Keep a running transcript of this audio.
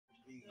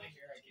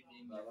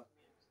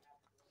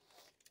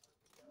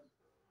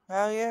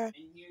Hell yeah.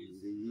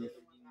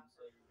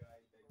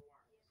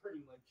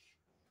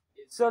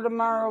 So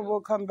tomorrow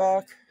we'll come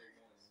back.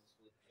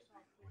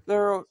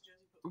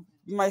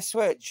 My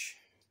Switch.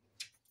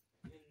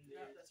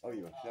 Oh,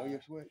 you want to sell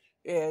your Switch?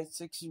 Yeah, it's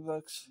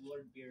 $60.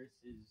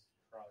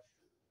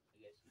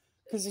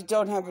 Because you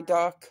don't have a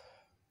dock.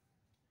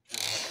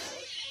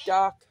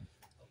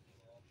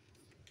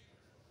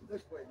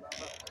 This way,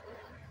 Mama.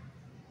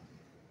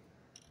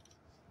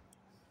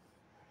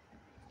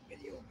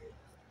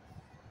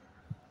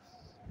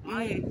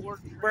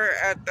 We're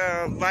at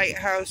the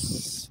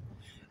Lighthouse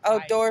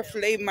Outdoor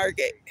Flea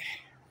Market.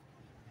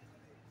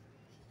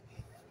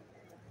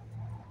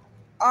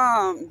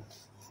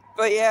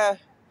 But yeah,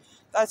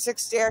 that's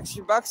 60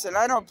 extra bucks, and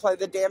I don't play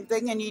the damn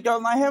thing, and you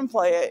don't let him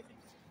play it.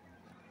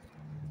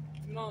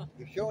 No.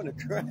 You're showing the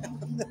crowd.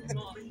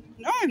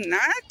 No, I'm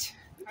not.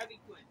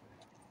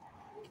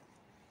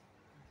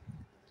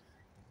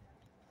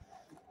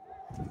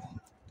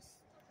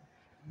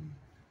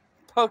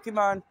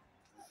 Pokemon.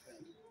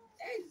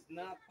 It's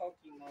not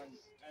Pokemon.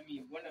 I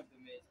mean, one of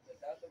them is, but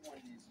the other one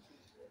is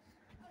toothless.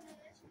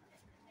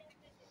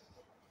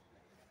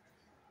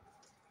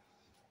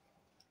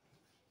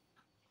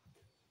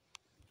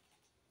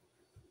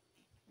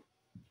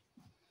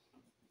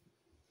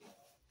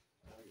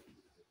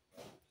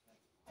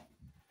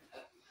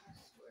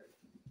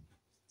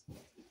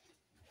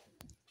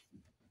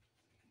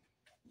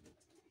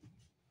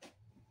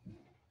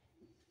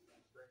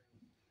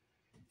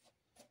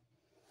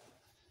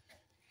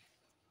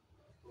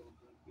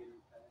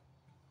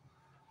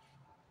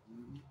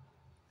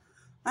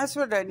 That's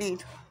what I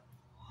need.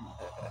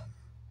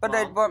 But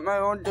I'd want my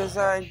own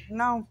design.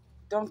 No,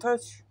 don't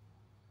touch.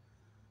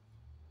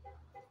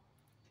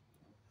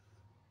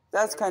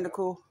 That's kind of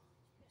cool.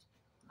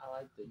 I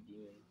like the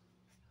demon.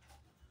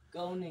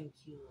 Going and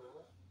kill.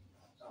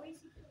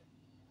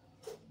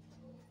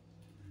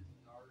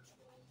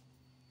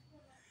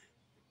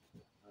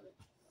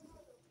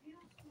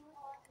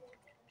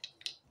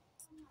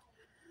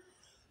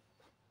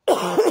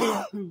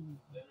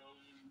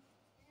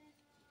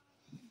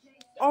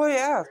 Oh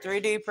yeah,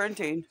 3D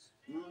printing.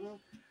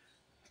 Purple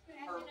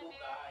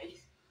guys.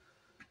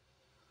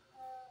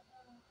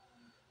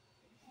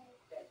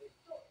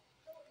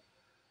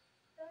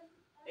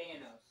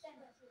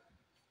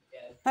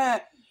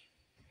 Thanos.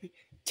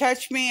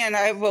 Touch me and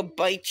I will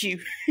bite you.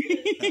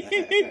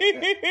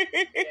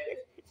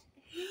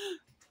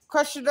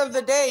 Question of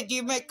the day, do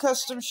you make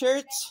custom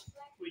shirts?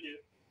 We do.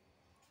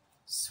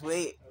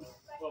 Sweet.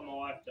 Well, my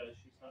wife does.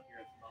 She's not here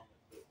at the moment.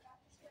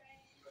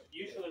 But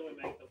usually we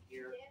make them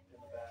here in the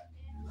back.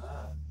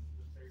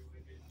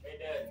 Hey,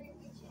 Dad.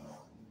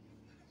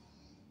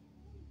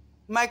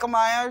 Michael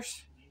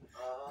Myers,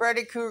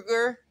 Freddy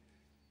Krueger,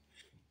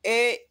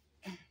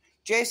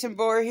 Jason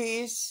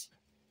Voorhees,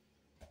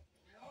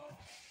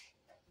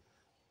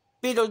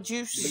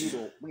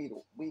 Beetlejuice.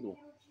 Beetle.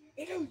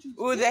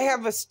 Ooh, they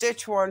have a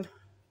Stitch one.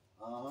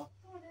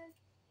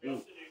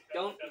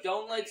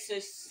 Don't let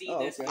sis see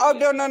this. Okay. Oh,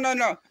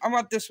 no. I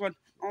want this one.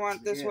 I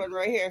want this one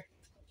right here.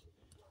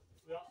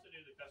 We also do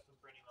the custom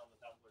printing on the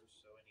tumblers,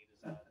 so any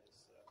design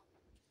is.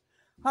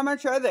 How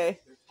much are they?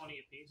 They're 20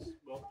 a piece.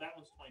 Well, that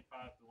one's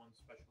 25. The one's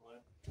special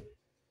ed.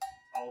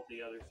 All of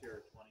the others here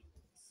are 20.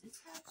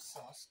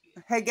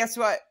 Hey, guess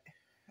what?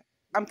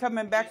 I'm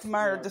coming back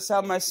tomorrow to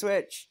sell my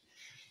Switch.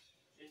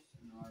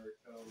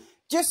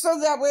 Just so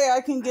that way I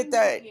can get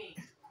that.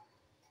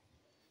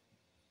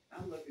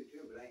 I'm looking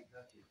too, but I ain't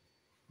touching.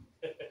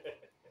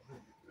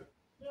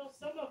 Well,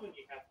 some of them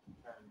you have to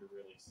turn to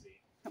really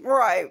see.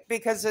 Right,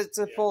 because it's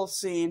a full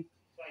scene.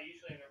 So I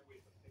usually, whenever we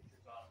put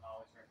pictures on them, I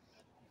always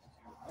recommend these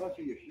two. How much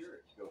are your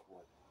shirts go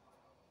for?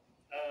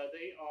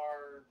 They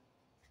are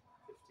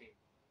 15.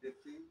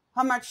 15?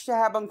 How much to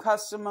have them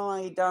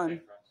customly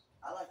done?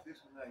 I like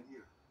this one right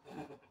here.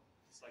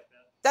 Just like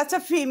that. That's a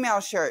female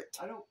shirt.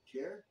 I don't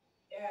care.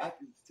 I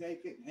can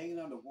take it and hang it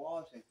on the wall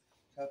and say,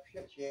 tough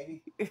shit,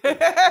 Shady.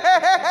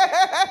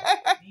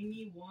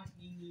 Mimi want.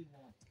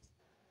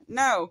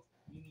 No.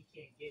 Mimi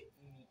can't get.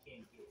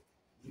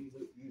 You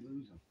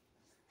lose them.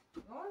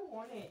 No, I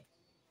want it.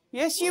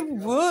 Yes, you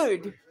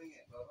would.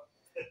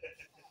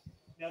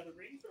 Now the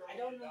rings are I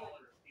only don't know. $1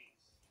 a piece.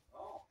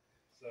 Oh.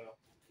 So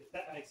if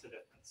that makes a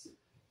difference.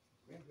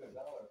 Rings are $1 a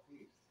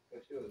piece.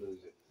 But you'll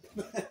lose it.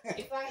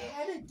 If I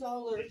had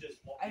 $1, It just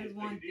won't be a I'd big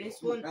want deal.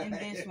 this one and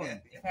this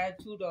one. If I had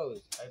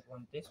 $2, I'd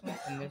want this one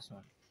and this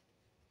one.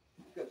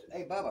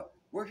 Hey, Bubba,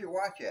 where's your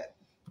watch at?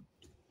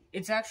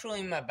 It's actually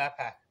in my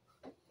backpack.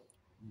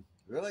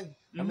 Really?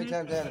 How many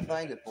times I had to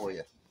find it for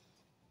you?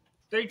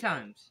 3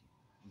 times.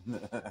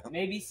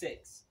 Maybe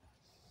 6.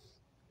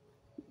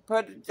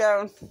 Put it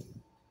down.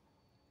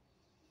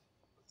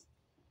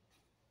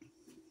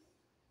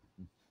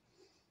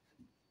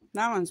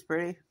 That one's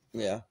pretty.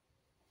 Yeah.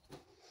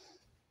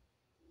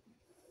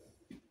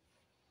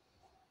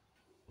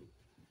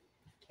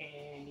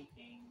 Candy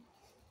cane.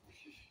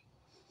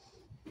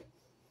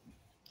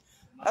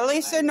 At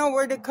least I know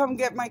where to come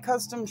get my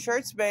custom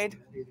shirts made.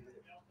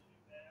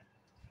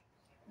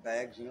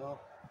 bags and all.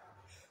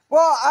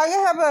 Well, I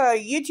have a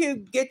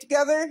YouTube get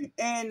together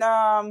in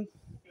How much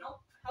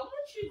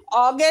is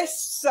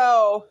August,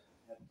 so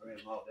Have to bring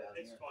them all down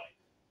It's here. funny.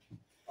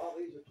 All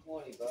these are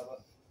 20, Bubba.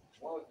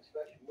 One with the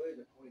special weight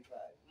are 25.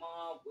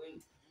 Mom,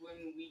 when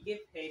we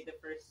get paid the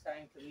first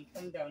time, can we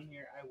come down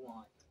here? I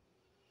want.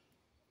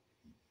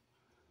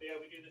 But yeah,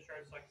 we do the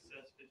shirts like it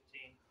says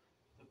 15.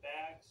 The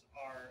bags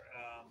are,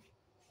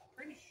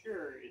 pretty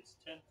sure it's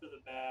 10 for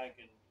the bag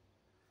and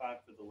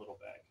 5 for the little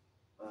bag.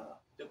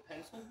 The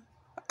pencil?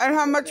 and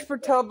how much for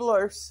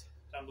tumblers?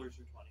 Tumblers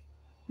are 20.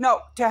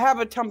 No, to have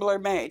a tumbler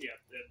made. Yeah,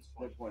 that's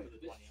 20 for the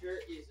This 20.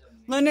 shirt is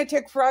amazing.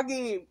 Lunatic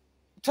Froggy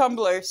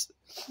tumblers.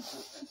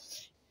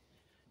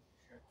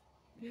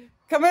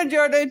 Come on,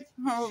 Jordan.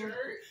 Oh, Shirt.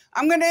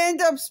 I'm gonna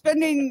end up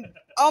spending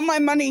all my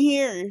money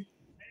here.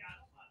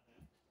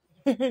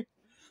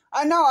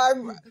 I know.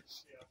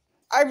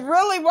 I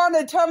really want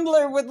a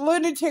tumbler with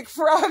Lunatic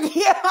Froggy on it.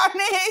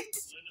 Lunatic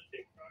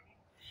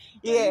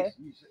Froggy. Yeah,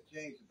 You should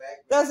change the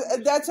back.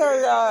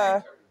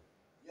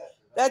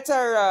 that's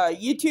our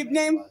YouTube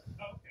name. Oh,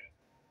 okay.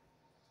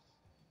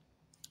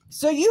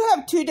 So you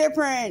have two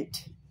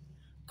different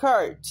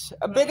cards.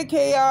 A bit of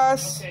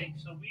chaos. Okay,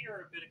 so we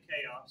are a bit of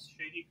chaos.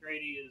 Shady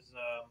Grady is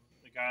the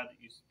guy that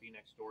used to be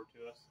next door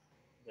to us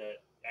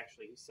that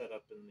actually he's set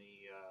up in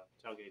the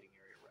tailgating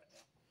area right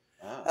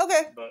now.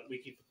 Okay. But we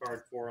keep a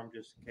card for him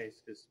just in case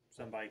because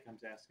somebody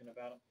comes asking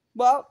about him.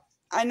 Well,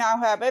 I now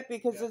have it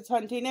because it's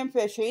hunting and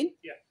fishing.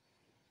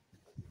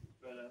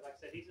 But like I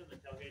said, he's in the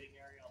tailgating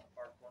area on the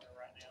far corner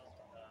right now.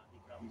 He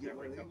comes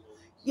every couple of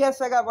weeks.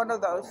 Yes, I got one of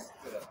those.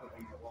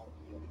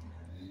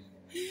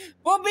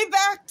 We'll be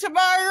back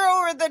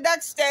tomorrow or the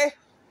next day.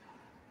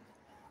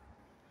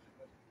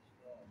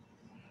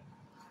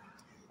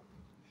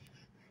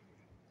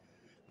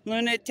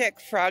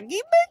 Lunatic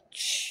Froggy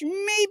Bitch,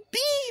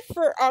 maybe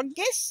for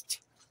August.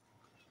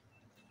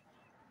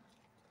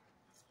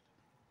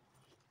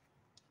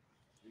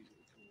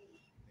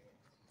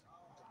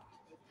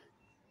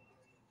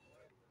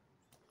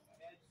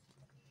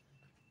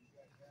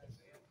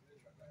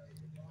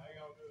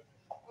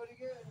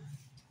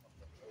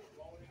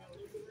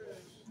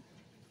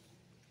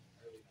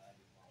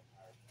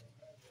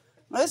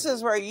 This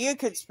is where you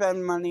could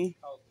spend money.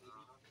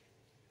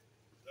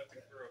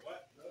 Looking for a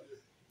what?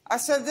 I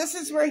said this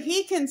is where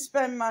he can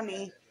spend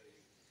money.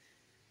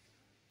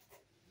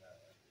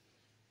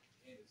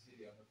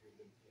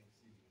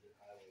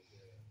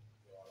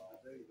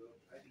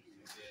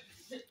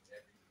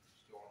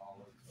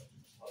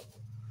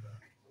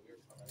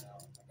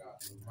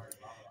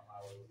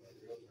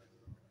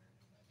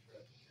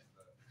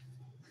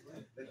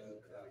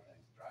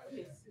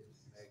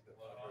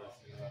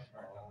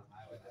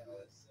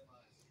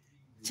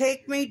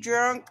 Take me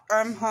drunk,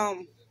 I'm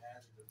home.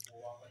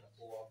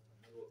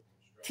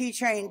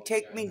 T-Train,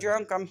 take me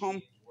drunk, I'm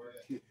home.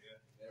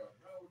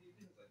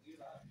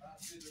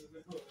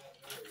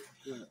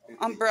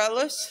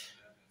 Umbrellas.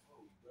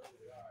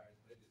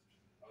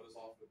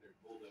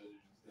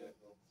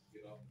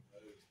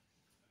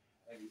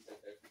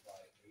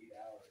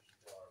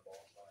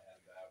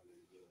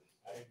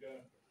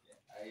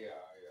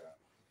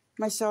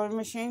 My sewing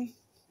machine.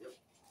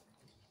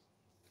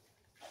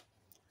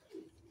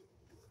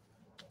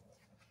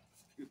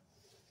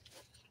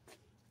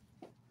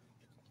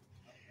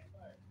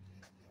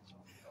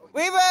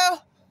 We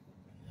will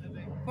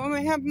when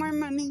we have more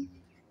money,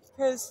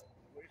 because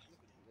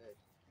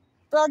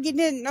Froggy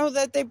didn't know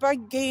that they buy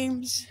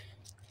games.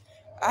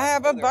 I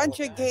have a bunch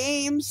of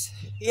games.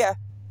 Yeah.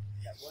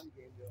 That one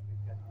game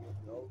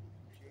those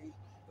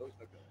look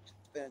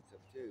expensive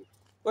too.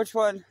 Which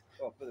one?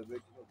 Oh, for the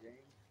original game?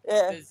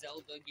 Yeah. The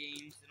Zelda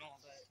games and all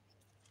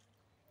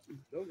that.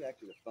 Those are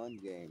actually the fun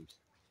games.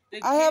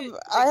 I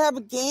have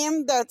a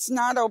game that's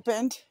not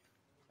opened.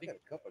 I got a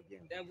couple of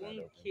games. That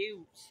one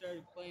kid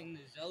started playing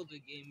the Zelda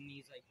game and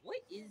he's like, "What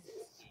is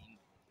this game?"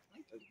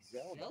 I'm like, It's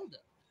Zelda.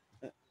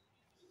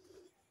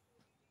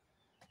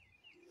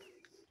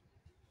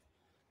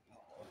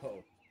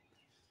 Oh.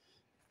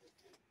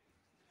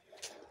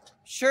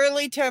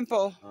 Shirley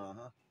Temple.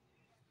 Uh-huh.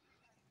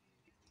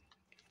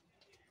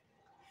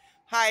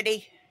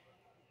 Heidi.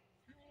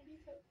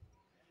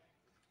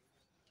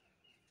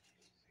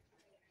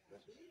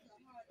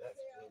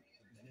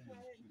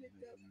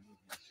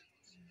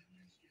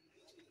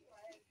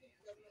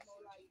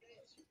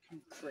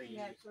 Crazy.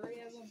 Yeah,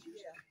 3 of them.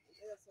 Yeah,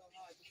 that's so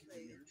hard to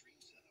say. Can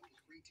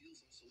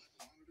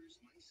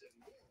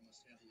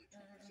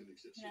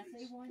I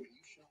say one?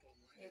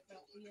 If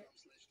I see it.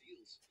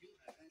 You'll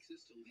have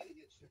access to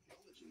leading-edge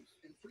technology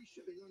and free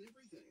shipping on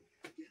everything.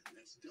 Again,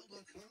 that's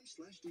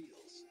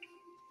Dell.com/deals.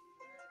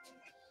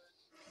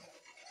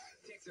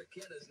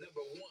 Texarkana's #1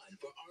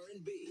 for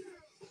R&B.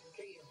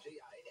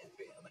 KMJI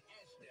FM,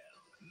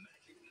 Ashdown,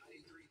 Magic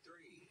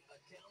 93.3, a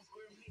Town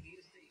Square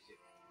media station.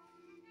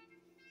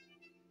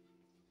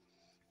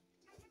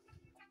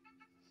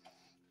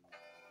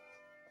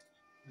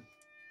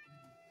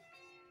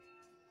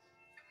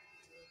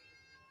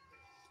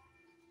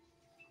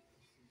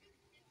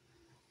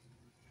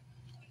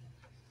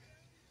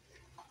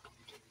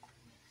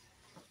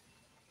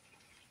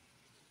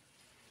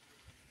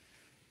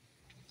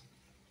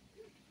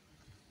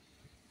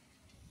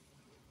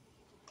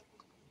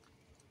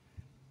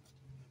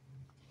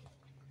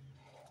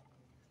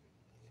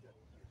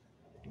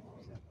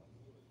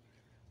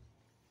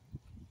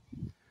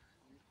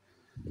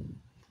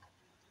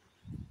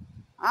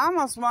 I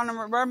almost want to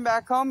run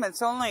back home.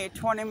 It's only a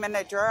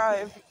 20-minute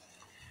drive.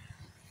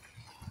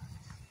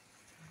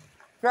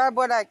 Grab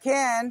what I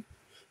can.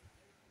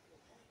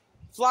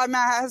 Fly my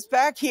ass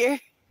back here.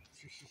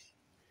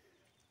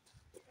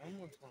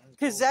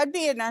 Because that'd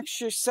be an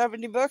extra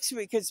 $70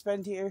 we could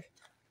spend here.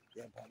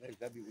 Yeah, but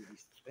that'd be what we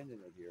spending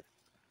it here.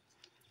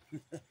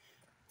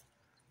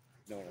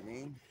 Know what I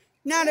mean?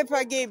 Not if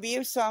I gave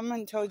you some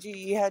and told you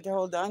you had to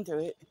hold on to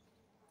it.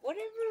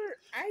 Whatever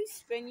I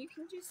spend, you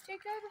can just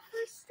take out a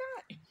first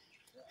time.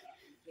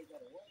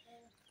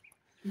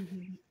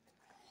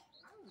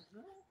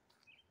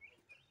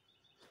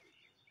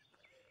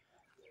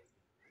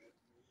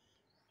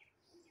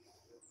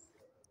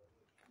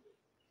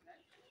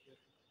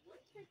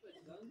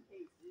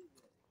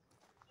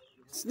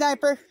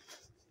 Sniper.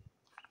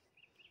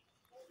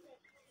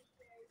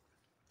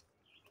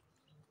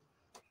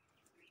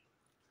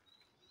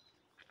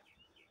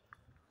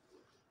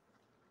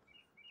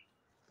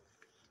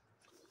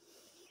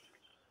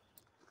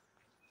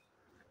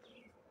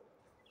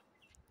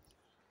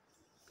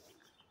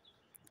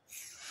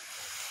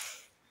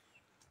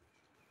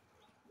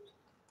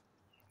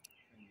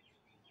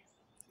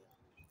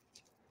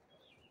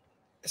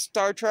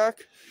 Star Trek.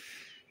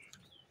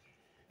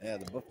 Yeah,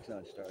 the book's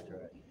on Star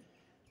Trek.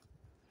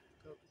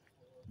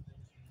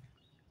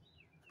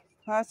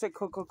 That's a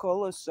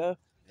Coca-Cola stuff.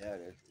 Yeah,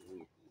 it is.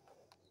 Ooh.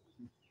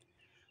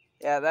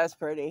 Yeah, that's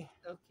pretty.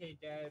 Okay,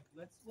 Dad,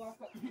 let's walk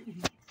up.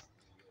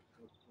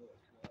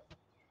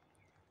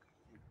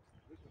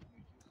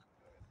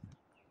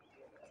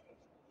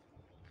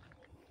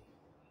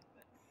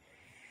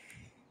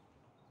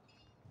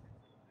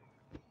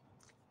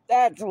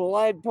 That's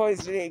lead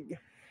poisoning.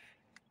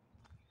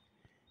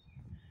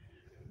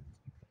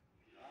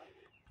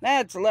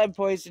 That's lead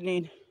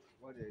poisoning.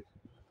 What is?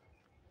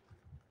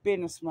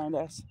 Being a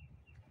smartass.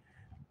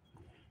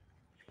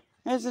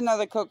 There's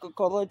another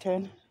Coca-Cola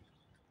tin.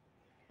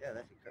 Yeah,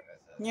 that's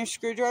a Your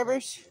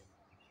screwdrivers?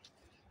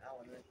 that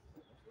one is.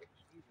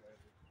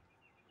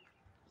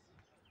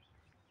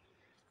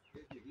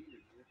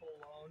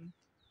 Cologne.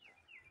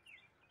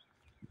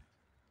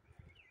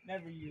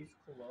 Never use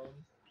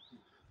cologne.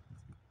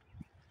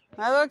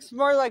 That looks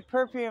more like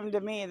perfume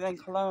to me than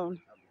cologne.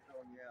 I'll be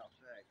throwing you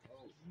outside.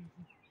 Oh,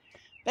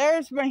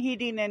 There's my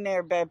heating in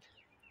there, babe.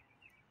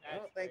 I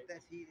don't think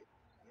that's heated.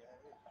 Yeah,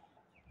 it is.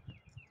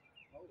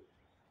 Oh.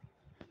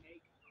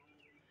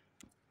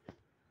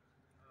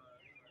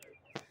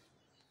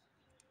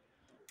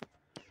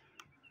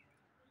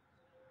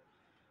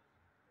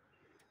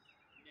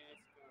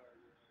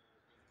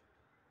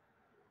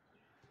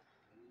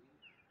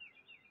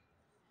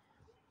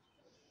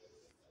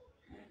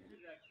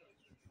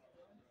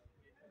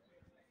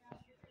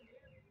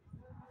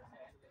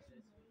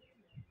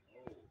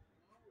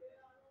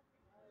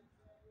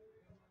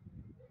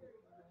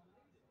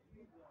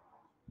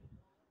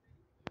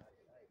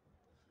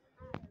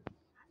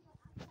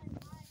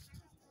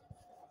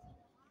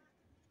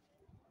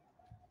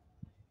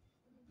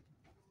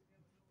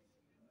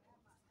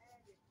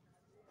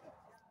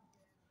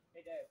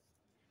 Hey, Dad.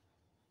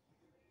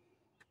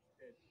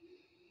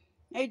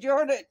 Hey,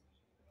 Jordan,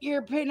 you're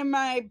a pain in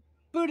my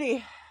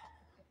booty.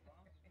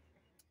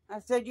 I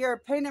said, you're a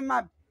pain in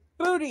my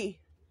booty.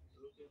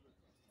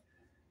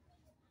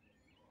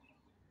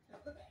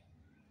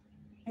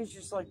 He's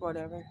just like,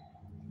 whatever.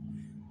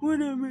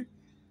 Whatever.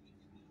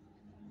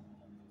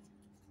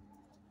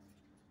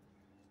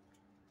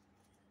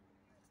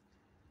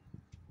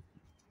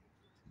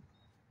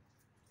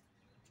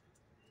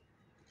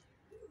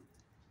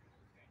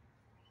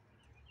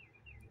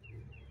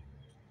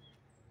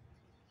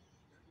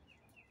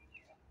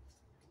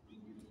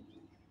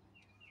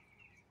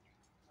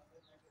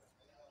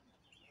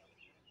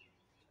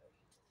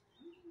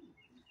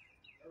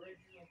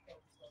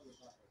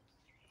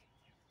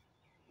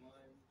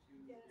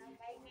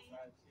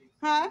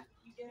 Huh?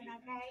 You doing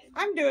okay?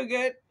 I'm doing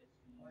good.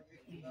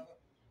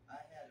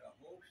 I had a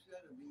whole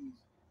set of these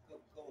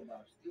Coca-Cola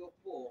bottles still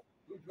full.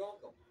 Who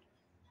drunk them?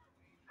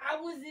 I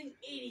was an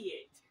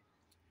idiot.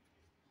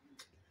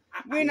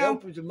 We He know.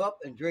 opens them up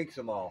and drinks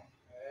them all.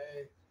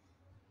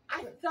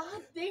 I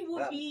thought they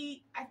would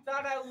be. I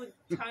thought I would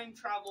time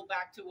travel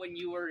back to when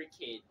you were a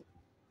kid.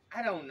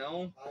 I don't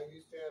know. I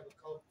used to have a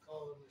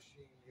Coca-Cola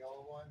machine,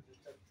 yellow ones that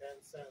took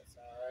 10 cents,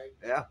 all right?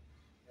 Yeah.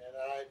 And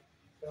I'd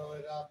fill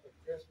it up at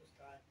Christmas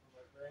time for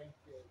my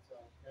grandkids,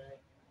 okay?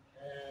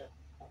 And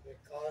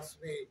it cost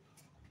me,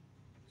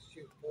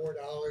 shoot, $4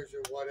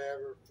 or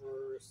whatever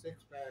for a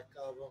six-pack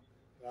of them.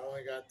 But I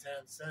only got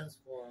 10 cents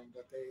for them,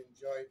 but they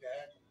enjoyed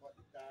that and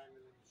putting the dime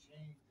in the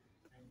machine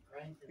and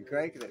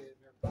cranking it.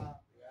 In their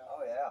pop. Yeah.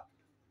 Oh, yeah.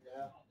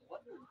 Yeah.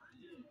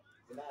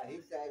 Nah,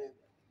 he said it.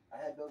 I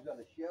had those on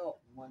the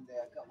shelf, and one day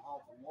I come home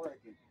from work,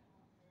 and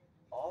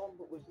all of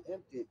it was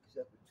empty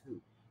except for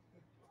two.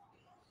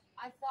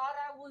 I thought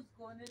I was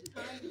going to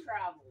time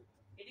travel.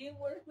 It didn't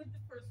work with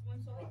the first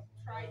one, so I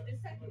tried the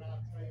second But one.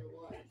 I'll tell you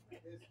what,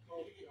 this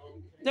Coke,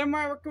 okay. Didn't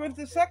work with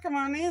the second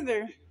one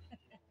either.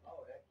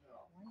 Oh, heck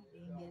no.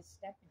 Being his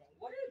Stephanie.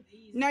 What are these?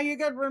 cheese. Now you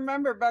gotta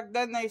remember, back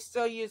then they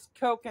still used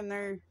Coke in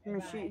their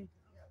machine.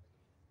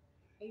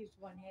 I used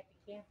one happy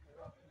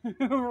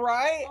camper.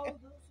 Right? Oh,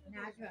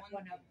 Now I got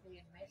one up there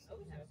in Mexico.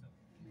 And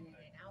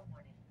I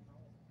want it.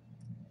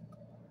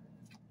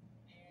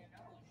 And I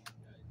wish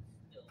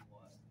I still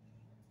was.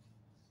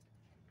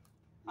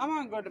 I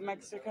want to go to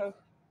Mexico.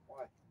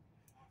 Why?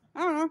 I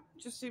don't know.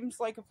 Just seems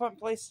like a fun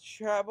place to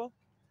travel.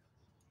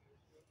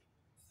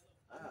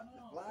 The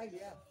flag,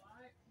 yeah.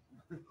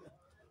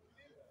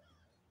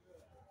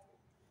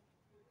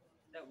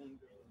 That one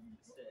girl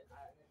said,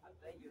 I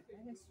bet your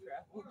fast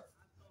travel.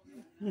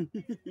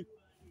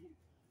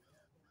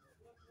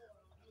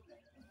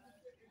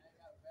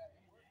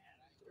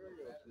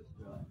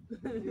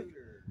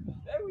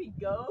 There we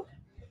go.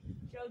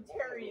 Show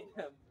Terry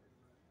them.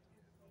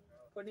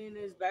 Put in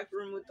his back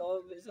room with all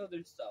of his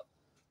other stuff.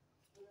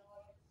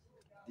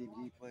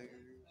 DVD players.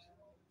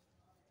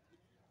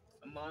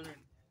 A monitor.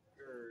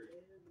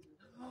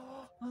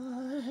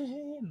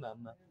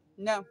 Mama.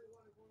 No.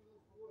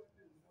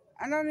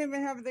 I don't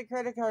even have the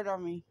credit card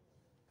on me.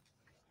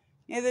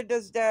 Neither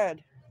does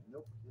Dad.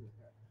 Nope.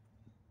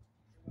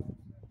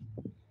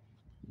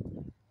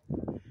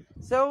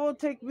 So it will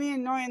take me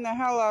annoying the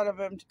hell out of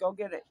him to go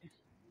get it.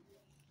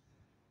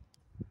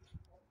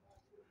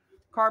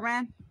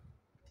 Carman?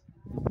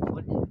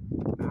 What is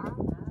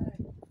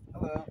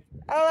Hello.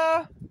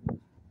 Hello?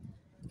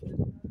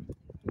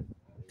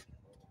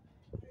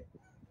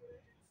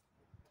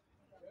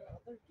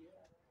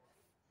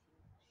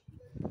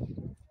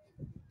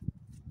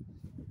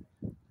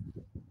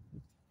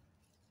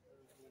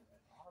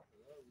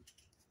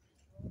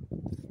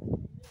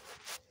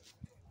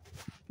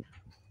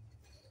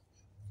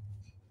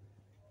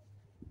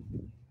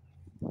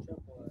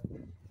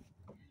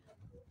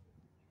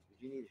 Did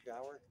you need a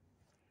shower?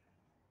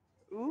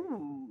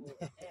 Ooh.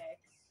 X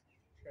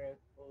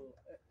triple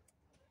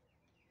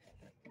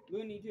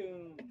Looney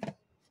Tunes.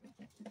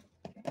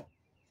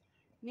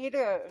 Need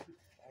a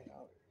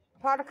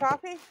pot of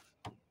coffee?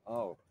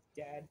 Oh.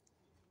 Dad.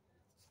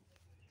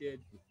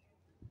 Did.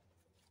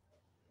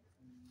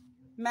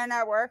 Men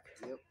at work?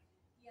 Yep.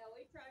 Yeah,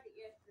 we tried it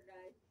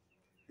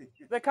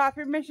yesterday. The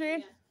coffee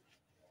machine?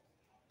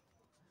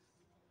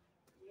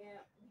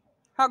 Yeah.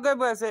 How good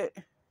was it?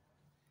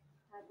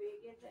 How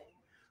big is it?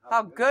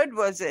 How good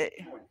was it?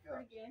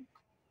 Pretty good.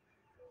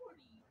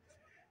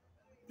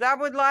 That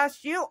would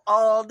last you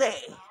all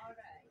day. All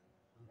right.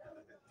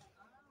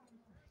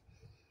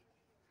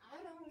 I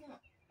don't know.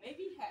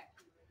 Maybe half.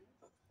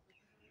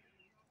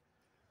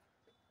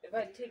 If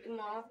I take them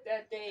off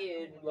that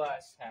day, it'd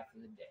last half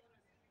of the day.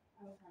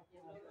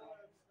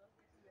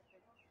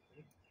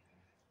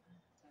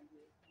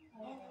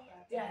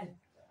 Dad,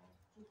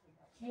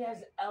 he has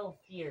elf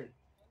here.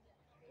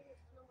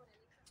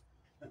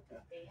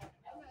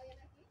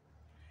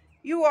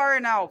 You are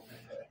an elf.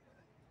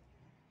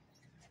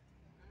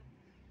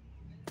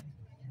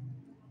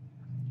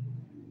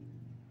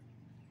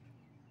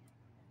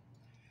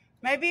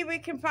 Maybe we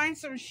can find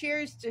some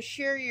shears to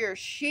shear your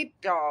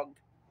sheepdog.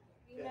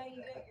 You know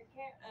you got your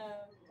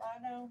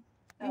lino?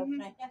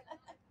 Mhm. Okay.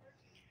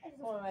 I just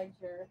want to make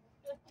sure.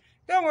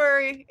 Don't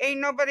worry, ain't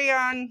nobody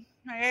on.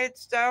 My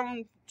head's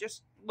down,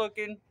 just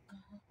looking.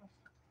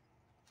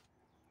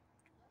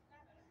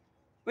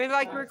 We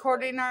like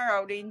recording our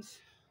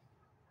outings.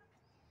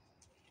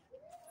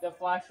 The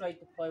flashlight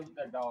to play with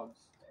their dogs.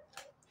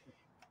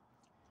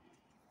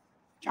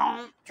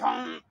 Chomp,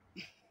 chomp.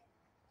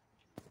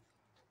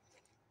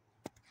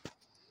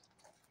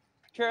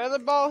 Care the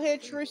ball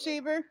hitch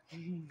receiver?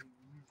 $3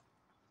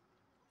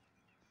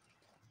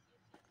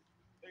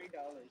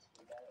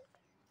 for that.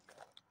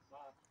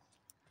 Mom.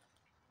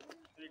 $3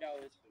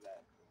 for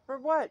that. For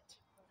what?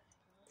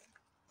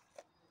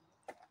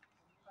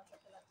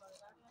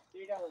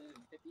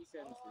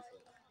 $3.50.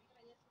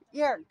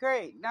 Yeah,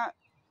 great. Not.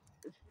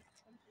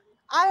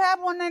 I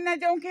have one and I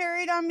don't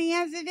carry it on me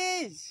as it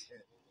is.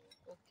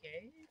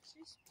 Okay, it's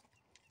just.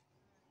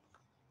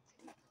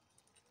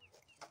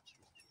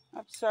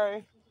 I'm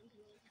sorry.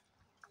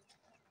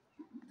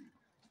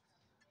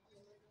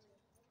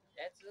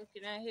 That's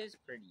looking at his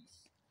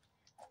pretties.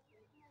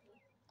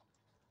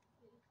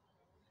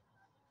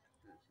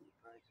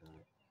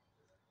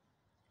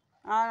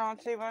 I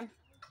don't see one.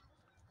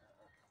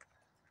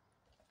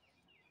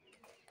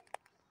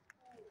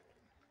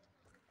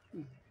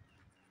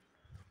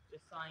 The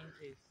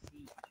scientists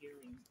see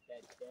hearing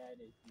that Dad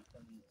is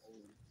becoming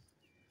old.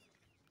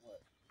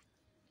 What?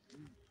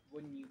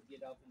 When you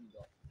get up and go,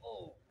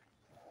 oh.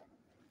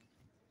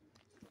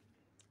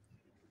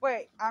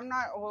 Wait, I'm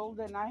not old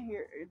and I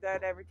hear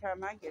that every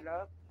time I get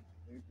up.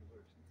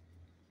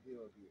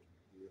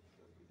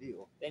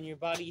 Deal. Then your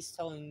body's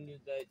telling you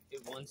that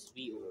it wants to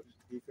be old.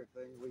 Speaker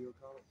thing, what do you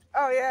call it?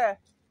 Oh, yeah.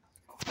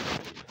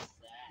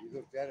 You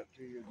hook that up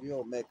to your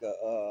deal, make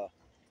a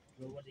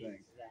What thing.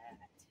 is that?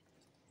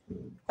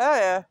 Oh,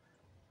 yeah.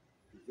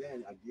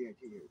 Then I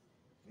guarantee you,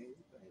 man, you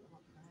pay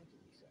all kinds of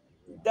these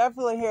things.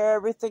 Definitely hear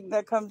everything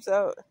that comes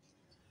out.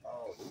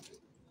 Oh,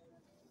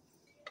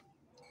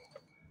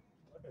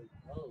 What are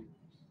those?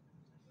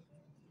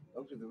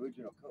 those Those are the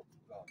original Coke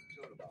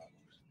soda bottles,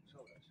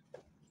 sodas.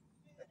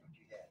 That's what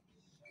you had.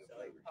 The Soda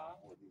flavors pop?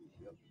 before these.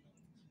 Yep.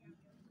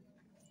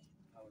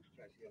 I was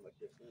trying to see how much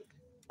this is.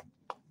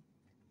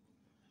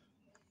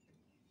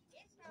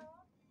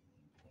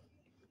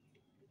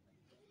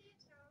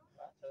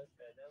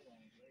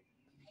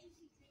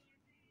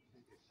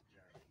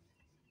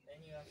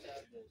 Then you have to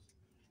have this.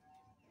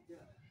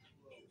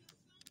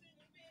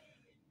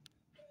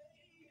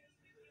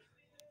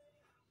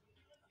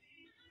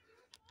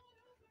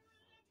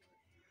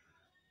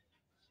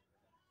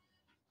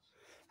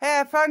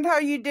 Hey, I found how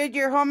you did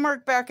your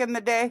homework back in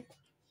the day.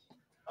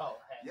 Oh,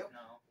 heck Yep.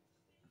 no.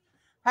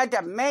 Had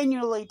to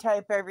manually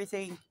type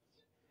everything.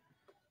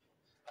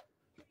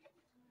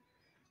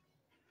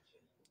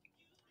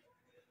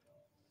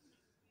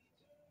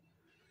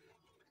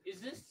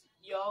 Is this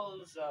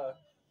y'all's,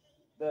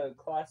 the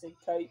classic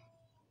type?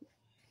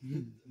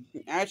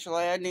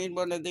 Actually, I need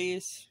one of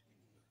these.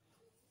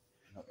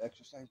 No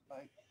exercise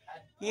bike?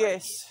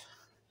 Yes.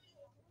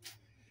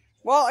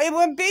 Well, it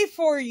would be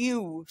for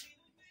you.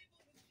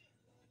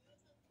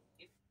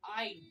 If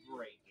I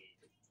break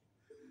it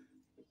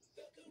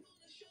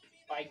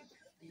by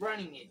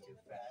running it too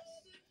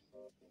fast,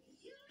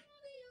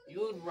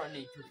 you would run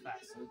it too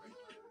fast and break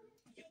it.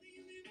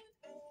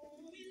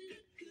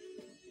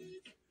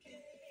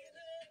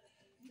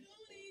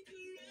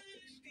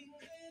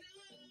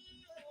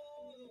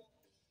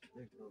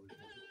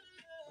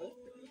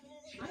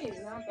 I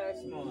am not that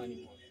small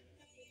anymore.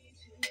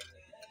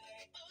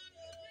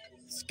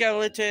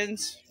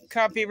 Skeletons.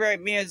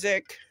 Copyright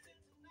music.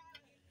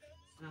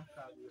 Not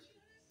copyright.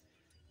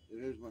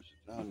 It is much.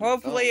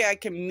 Hopefully I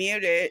can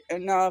mute it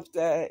enough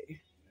that...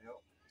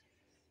 Yep.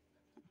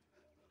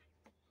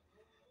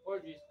 Or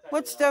just cut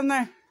What's it down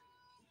there?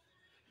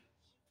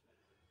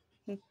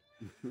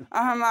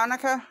 A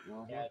harmonica?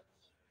 Yeah.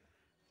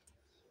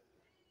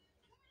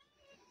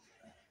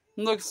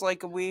 Looks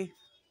like a Wii.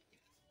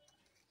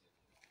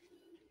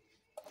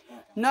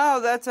 No,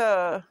 that's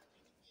a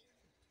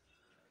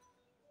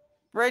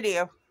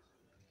radio.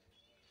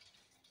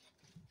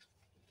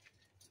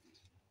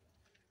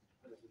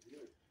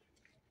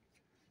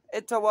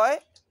 It's a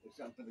what? It's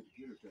something for the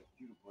computer, so the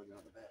computer plug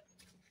on the back.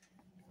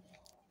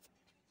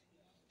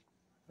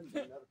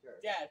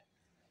 Dad.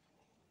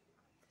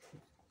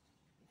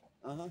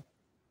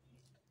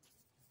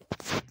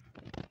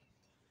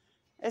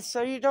 It's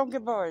so you don't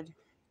get bored.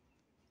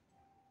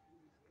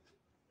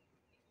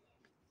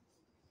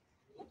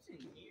 What's in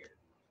here?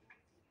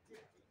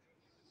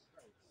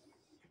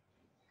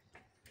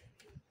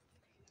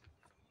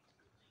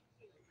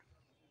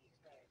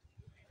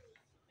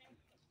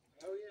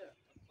 Oh yeah,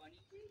 a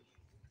funny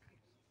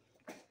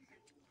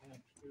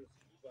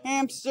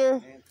Hamster.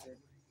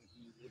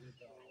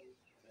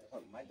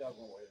 Oh, my dog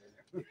won't wear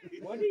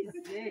it. What is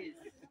this?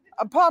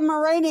 A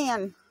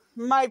Pomeranian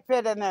might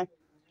fit in there.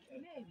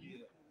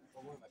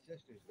 Well, one of my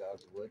sister's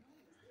dogs would.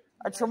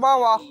 A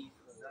Chihuahua. None of mine.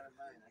 I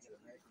got an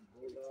American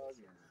Bulldog.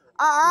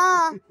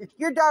 And...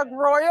 Your dog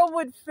Royal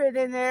would fit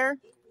in there.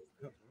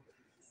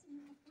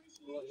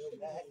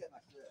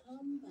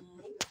 Come by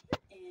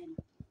and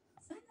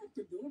sign up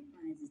to door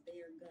prizes. They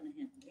are gonna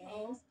have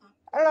gas,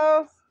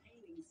 Hello.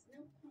 painting,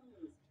 snow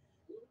cones,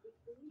 local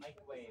food.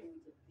 Microwave.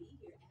 Going to be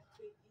here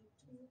after you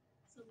tour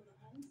some of the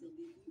homes. They'll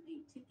give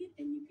you a ticket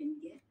and you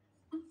can get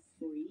a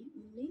free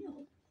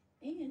meal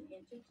and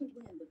enter to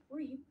win the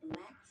free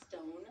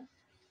Blackstone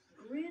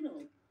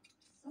griddle.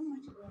 So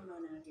much going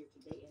on out here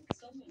today and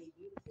so many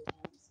beautiful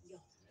homes.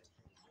 Y'all,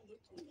 I'll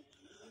get to that.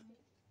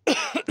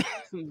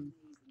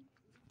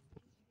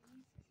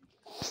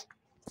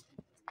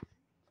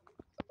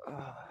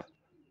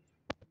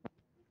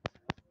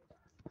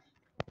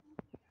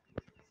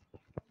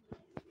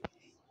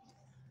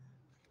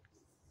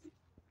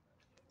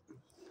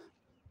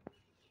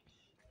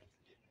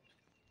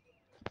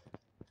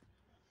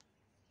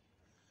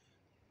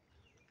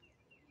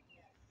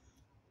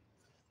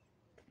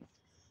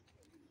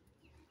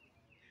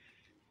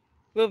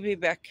 We'll be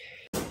back.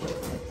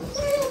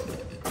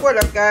 What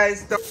up,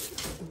 guys?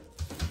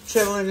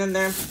 Chilling in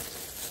there.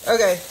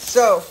 Okay,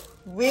 so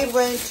we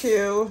went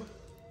to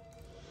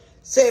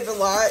Save a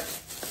Lot.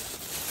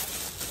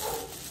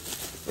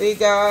 We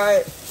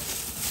got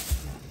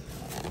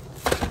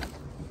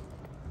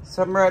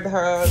some Red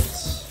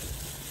Hots,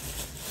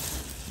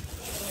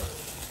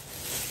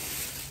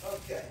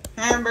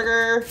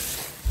 hamburger,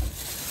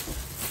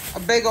 a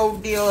big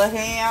old deal of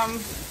ham.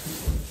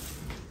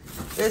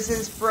 This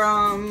is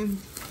from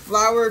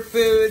Flower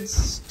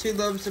Foods, 2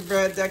 loaves of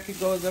bread that could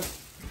go in the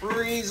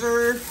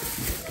freezer.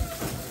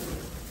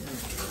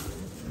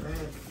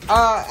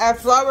 At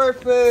Flower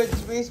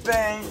Foods, we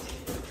spent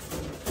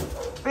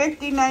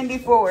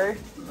 $50.94.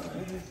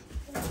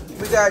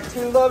 We got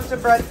 2 loaves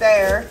of bread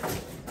there.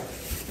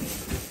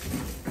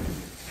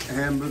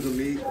 Hamburger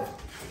meat.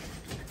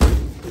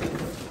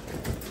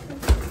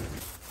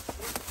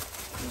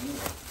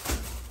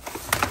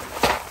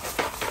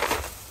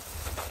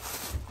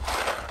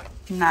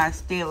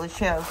 Nice deal of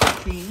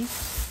Chelsea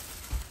cheese.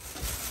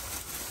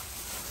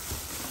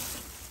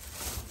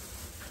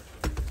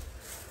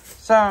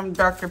 some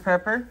Dr.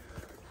 Pepper,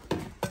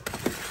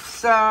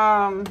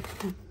 some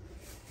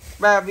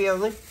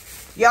ravioli.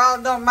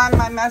 Y'all don't mind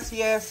my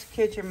messy ass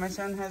kitchen. My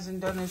son hasn't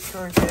done his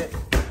chores yet.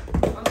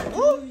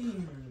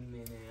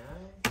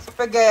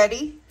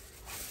 Spaghetti.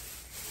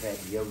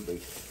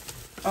 Ravioli.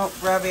 Oh,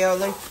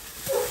 ravioli.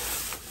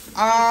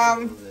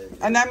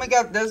 And then we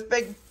got this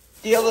big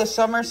deal of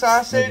summer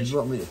sausage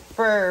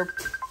for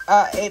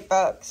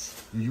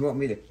 $8. Did you want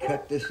me to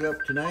cut this up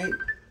tonight?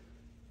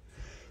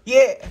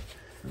 Yeah.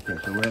 Okay,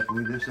 so we'll have to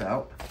leave this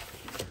out.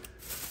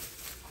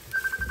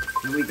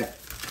 Here we got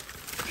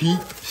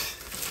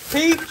Peeps.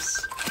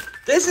 Peeps.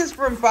 This is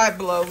from Five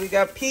Below. We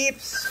got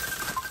Peeps.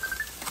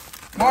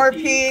 More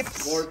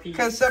Peeps.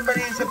 Because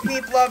somebody's a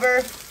Peep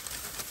lover.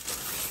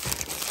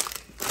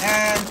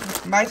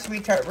 And my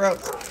sweetheart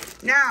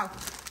ropes. Now,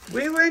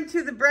 we went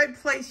to the bread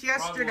place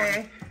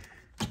yesterday.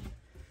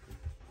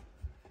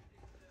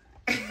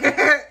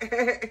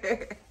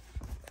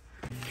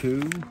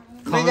 Two.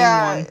 We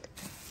got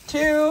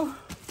 2,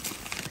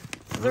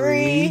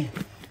 3,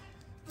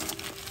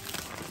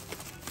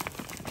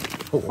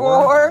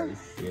 4.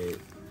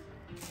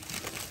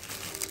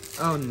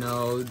 Oh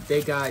no,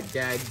 they got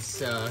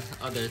Dad's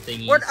other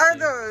thingies. What are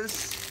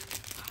those?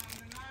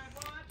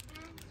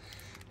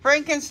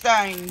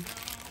 Frankenstein.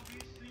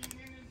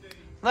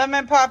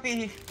 Lemon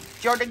poppy.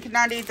 Jordan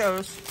cannot eat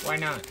those. Why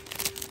not?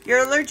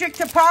 You're allergic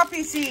to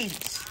poppy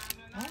seeds.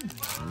 Oh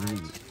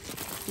my.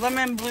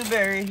 Lemon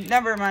blueberry.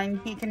 Never mind.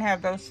 He can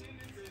have those.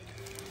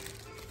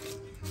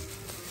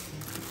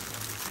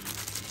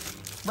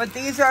 What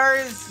these are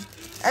is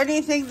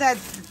anything that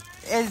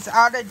is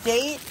out of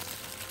date.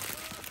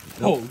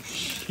 Oh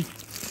shit.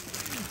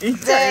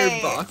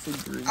 Entire box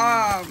of green.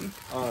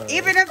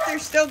 Even if they're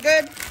still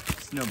good,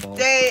 Snowball.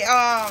 they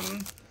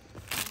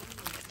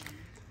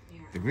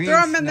The green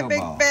throw them in the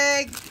snowball. big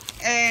bag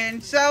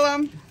and sell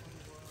them.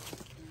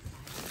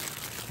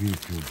 These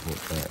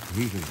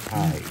are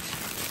pies.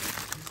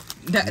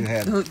 That, You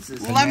have those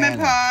is Lemon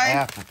pie.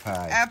 Apple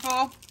pie.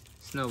 Apple.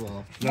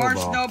 Snowball. More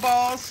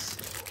snowballs.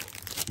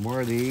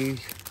 More of these.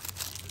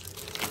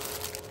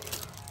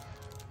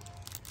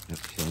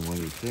 That's the same one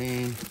you've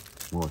seen.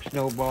 More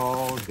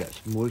snowballs. Got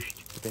smushed,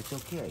 but that's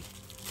okay.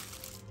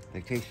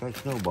 They taste like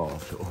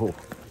snowballs. So.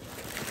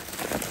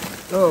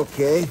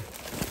 Okay.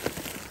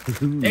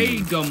 There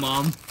you go,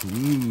 Mom.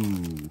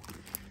 Ooh.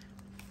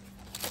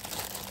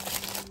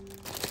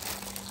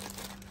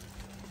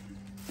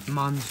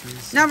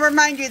 Mom's. Now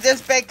remind you,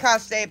 this bag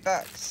costs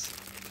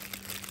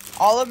 $8.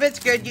 All of it's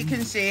good, you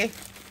can see.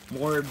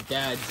 More of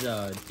Dad's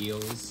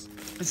deals.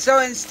 So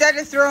instead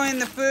of throwing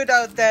the food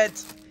out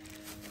that's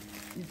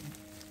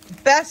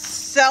best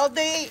sell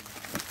date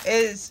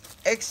is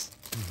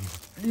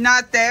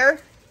not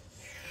there.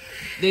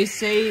 They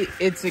say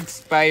it's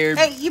expired.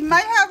 Hey, you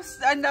might have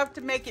enough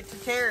to make it to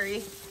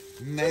Terry.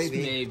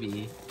 Maybe.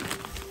 Maybe.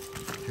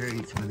 Terry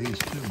eat some of these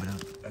too, but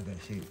I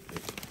gotta see.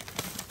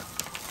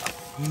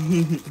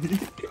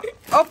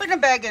 Open a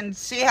bag and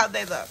see how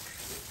they look.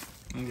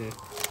 Okay.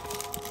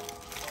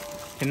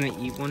 Can I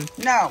eat one?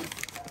 No.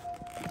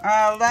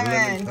 Lemon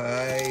Lemon.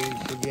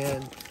 pies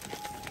again.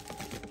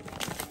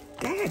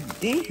 God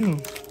damn.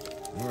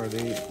 More of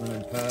these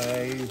lemon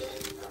pies.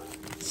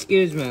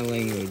 Excuse my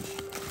language.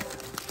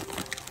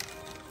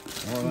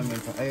 More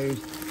lemon pies.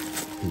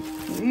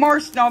 More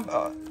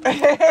snowball.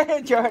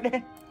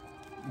 Jordan.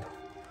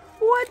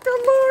 What the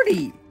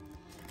lordy?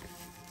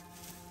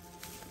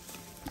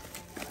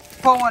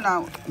 Pull one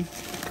out.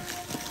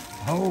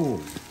 Oh.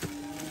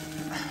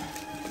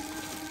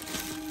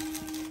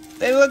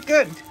 They look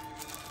good.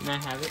 Can I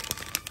have it?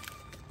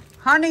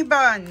 Honey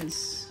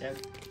buns. Yep.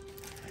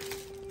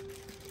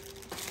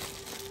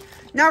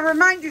 Now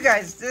remind you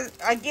guys, this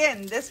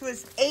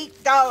was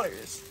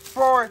 $8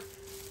 for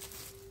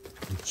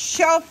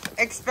shelf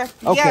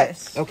expectancy. Okay.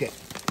 Yes. Okay.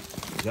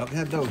 Y'all can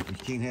have those, but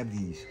you can't have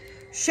these.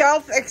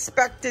 Shelf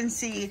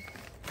expectancy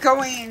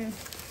going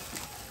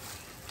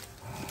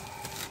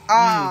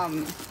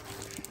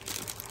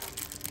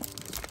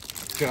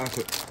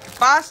Chocolate.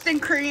 Boston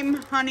cream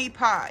honey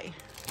pie.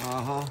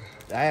 Uh-huh.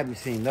 I haven't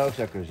seen those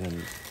suckers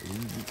in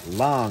a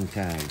long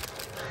time.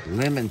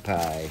 Lemon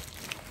pie.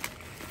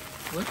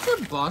 What's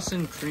a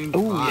Boston cream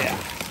Oh, pie? yeah.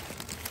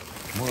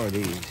 More of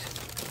these.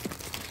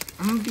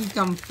 I'm gonna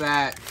become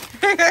fat.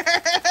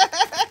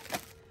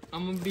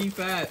 I'm gonna be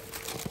fat.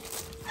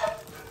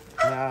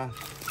 Nah.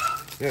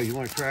 Yo, you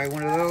want to try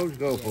one of those?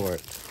 Go for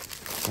it.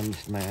 Let me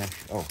smash.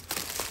 Oh.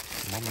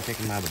 I'm going to take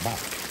them out of the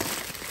box.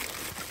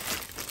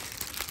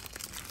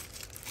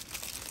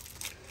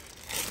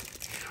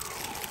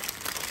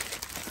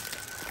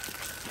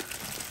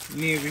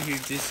 Me over here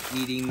just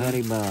eating.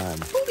 Honey bun.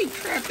 Holy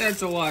crap,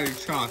 that's a lot of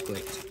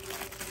chocolate.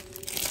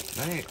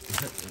 That ain't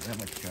that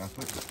much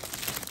chocolate.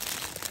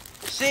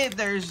 See,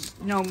 there's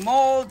no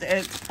mold.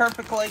 It's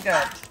perfectly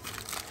good.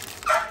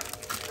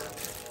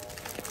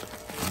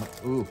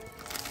 Ooh,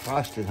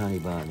 frosted honey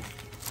bun.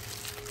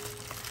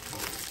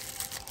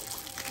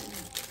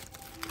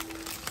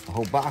 A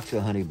whole box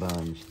of honey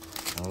buns.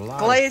 A lot.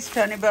 Glazed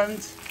honey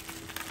buns.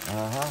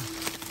 Uh-huh.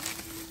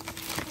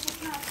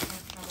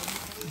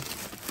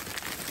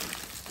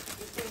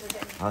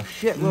 A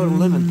shitload of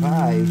lemon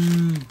pies.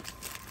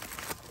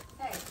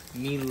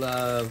 Me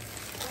love.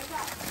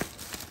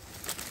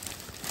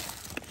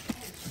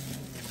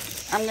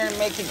 I'm gonna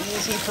make it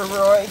easy for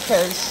Roy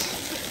because.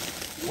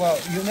 Well,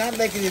 you're not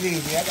making it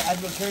easy. I'm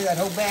going to carry that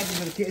whole bag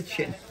into the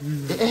kitchen.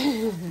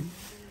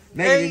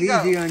 Making it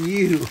easy on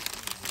you.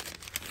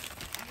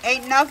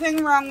 Ain't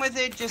nothing wrong with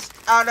it, just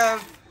out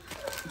of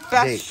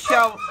best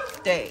shelf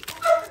date.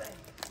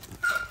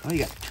 Oh, you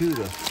got 2 of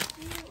the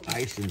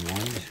icing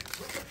ones.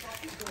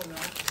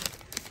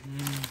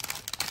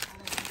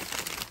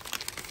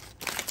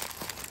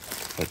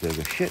 But there's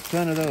a shit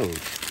ton of those.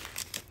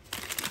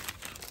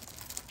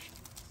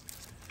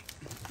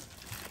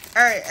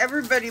 All right,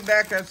 everybody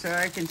back up so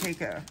I can take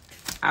a...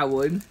 I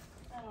would.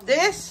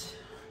 This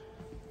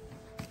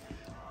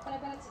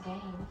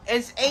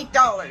is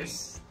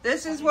 $8.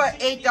 This is what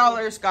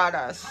 $8 got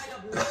us.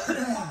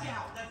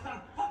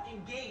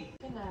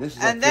 This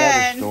is And at the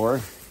then, other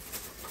store.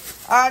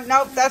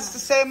 Nope, that's the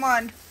same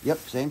one. Yep,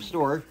 same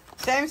store.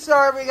 Same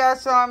store, we got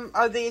some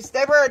of these.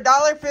 They were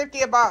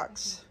 $1.50 a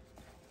box.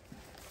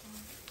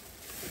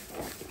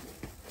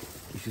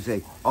 You should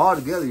say, all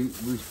together,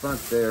 we spent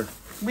there.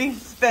 We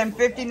spent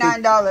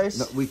 $59.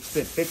 No, we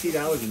spent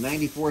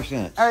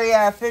 $50.94. Oh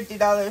yeah,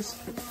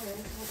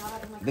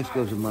 $50. This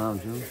goes to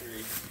Mom's room.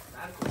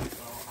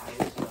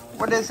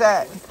 What is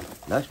that?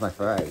 That's my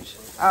fries.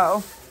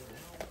 Oh.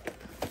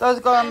 Those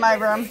go in my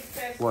room.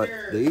 What,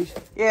 these?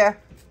 Yeah.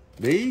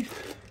 These?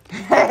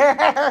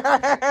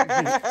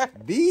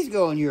 These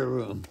go in your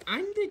room.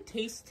 I'm the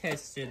taste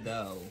tester,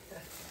 though.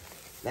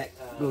 That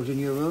goes in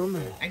your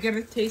room? I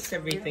gotta taste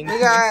everything. We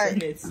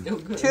got it's still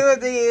good. 2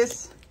 of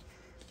these.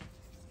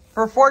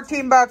 For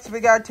 $14,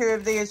 we got 2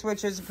 of these,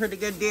 which is a pretty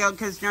good deal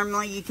because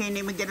normally you can't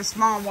even get a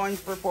small one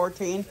for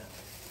 $14.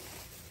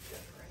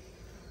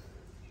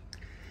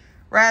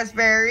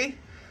 Raspberry.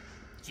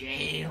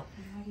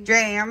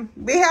 Jam.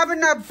 We have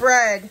enough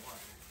bread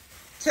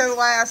to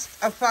last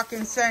a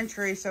fucking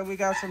century, so we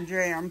got some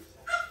jam.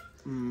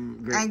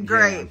 And grape.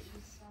 Jam.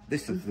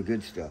 This is the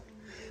good stuff.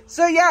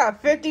 So yeah,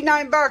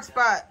 $59,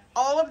 but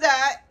all of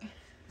that.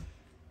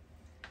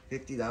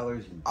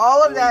 $50.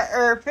 All of that,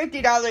 or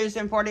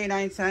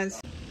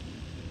 $50.49.